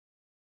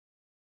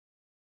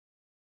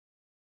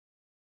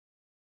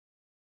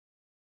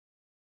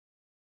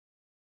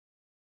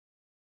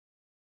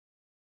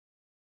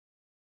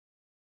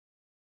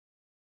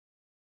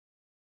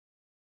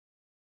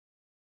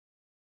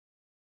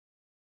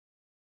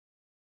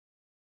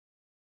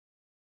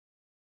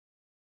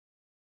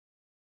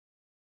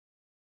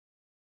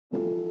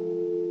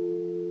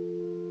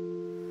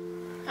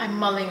I'm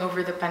mulling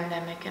over the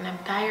pandemic and I'm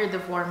tired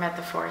of war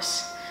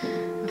metaphors.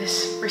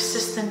 This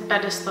persistent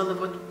pedestal of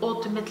what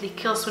ultimately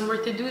kills when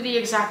we're to do the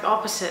exact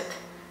opposite.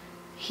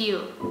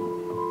 Heal.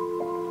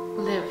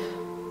 Live.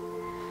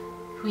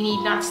 We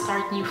need not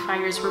start new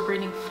fires. We're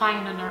burning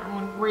fine on our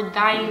own. We're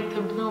dying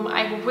to bloom.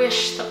 I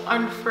wish to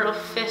unfurl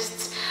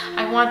fists.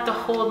 I want to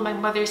hold my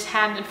mother's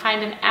hand and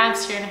find an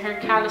answer in her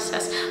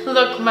calluses.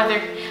 Look,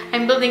 mother,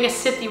 I'm building a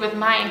city with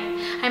mine.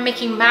 I'm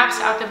making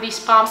maps out of these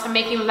palms. I'm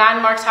making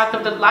landmarks out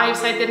of the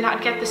lives I did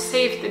not get to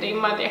save today,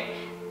 mother.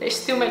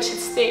 There's too much at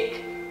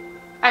stake.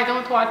 I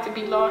don't want to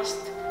be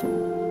lost.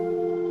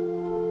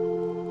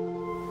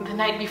 The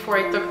night before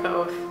I took the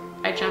oath,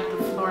 I dreamt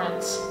of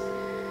Florence.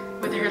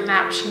 With her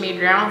lamp, she made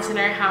rounds in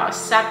our house,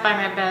 sat by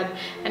my bed,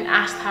 and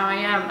asked how I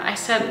am. I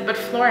said, but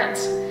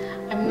Florence,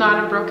 I'm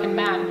not a broken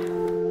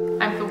man.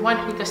 I'm the one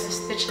who does the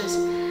stitches.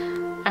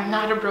 I'm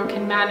not a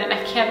broken man and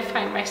I can't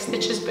find my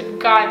stitches, but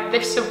God,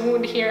 there's a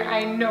wound here,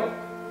 I know.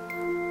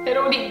 It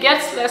only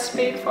gets less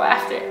painful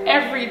after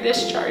every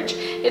discharge.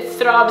 It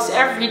throbs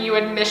every new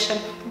admission,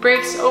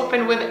 breaks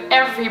open with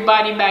every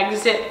body bag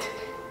zipped.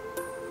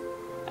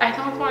 I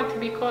don't want to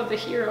be called the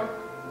hero.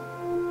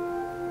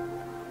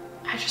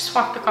 I just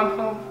want to come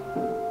home.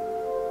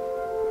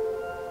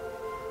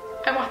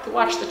 I want to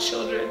watch the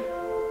children.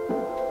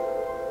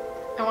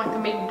 I want to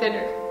make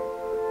dinner.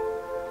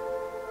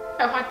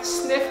 I want to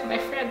sniff my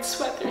friends'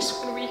 sweaters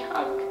when we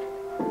hug.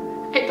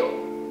 I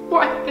don't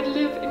want to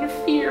live in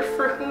fear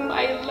for whom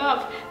I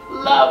love.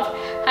 Love.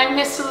 I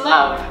miss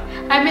love.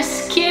 I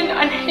miss skin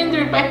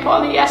unhindered by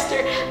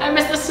polyester. I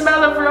miss the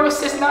smell of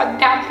roses not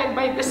dampened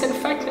by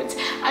disinfectants.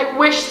 I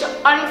wish to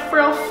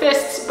unfurl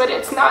fists, but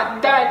it's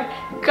not done.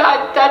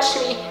 God, touch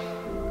me.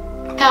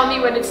 Tell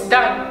me when it's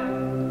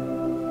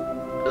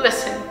done.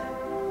 Listen.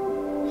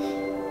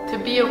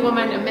 To be a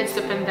woman amidst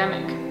the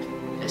pandemic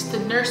is to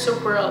nurse a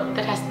world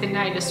that has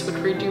denied us what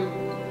we're due.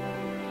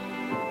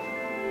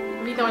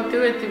 We don't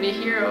do it to be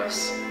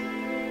heroes.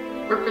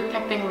 We're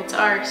protecting what's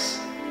ours.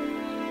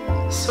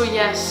 So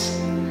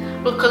yes,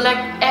 we'll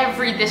collect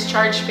every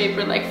discharge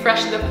paper like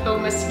fresh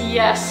diplomas,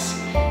 yes.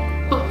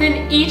 We'll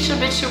pin each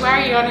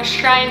obituary on a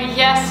shrine,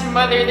 yes,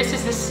 mother, this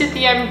is the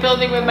city I'm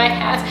building with my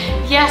hands.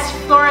 Yes,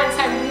 Florence,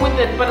 I'm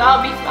wounded, but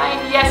I'll be fine,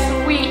 yes,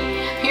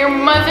 we. Your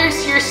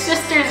mothers, your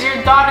sisters,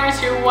 your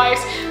daughters, your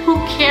wives, who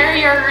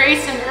carry our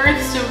race in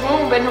earth's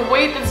womb and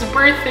wait its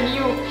birth in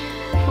you,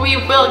 we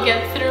will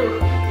get through.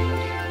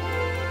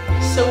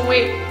 So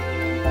wait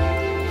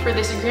for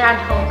this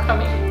grand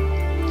homecoming,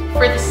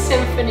 for the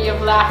symphony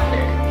of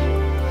laughter,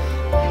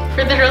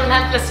 for the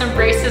relentless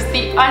embraces,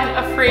 the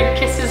unafraid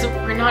kisses.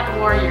 We're not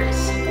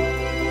warriors,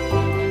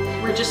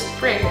 we're just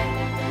brave.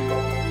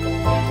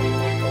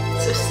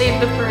 So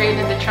save the parade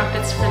and the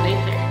trumpets for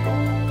later.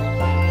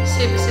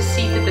 Save us a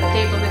seat at the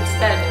table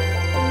instead.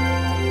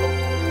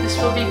 This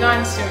will be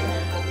gone soon.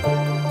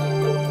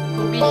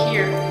 We'll be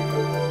here.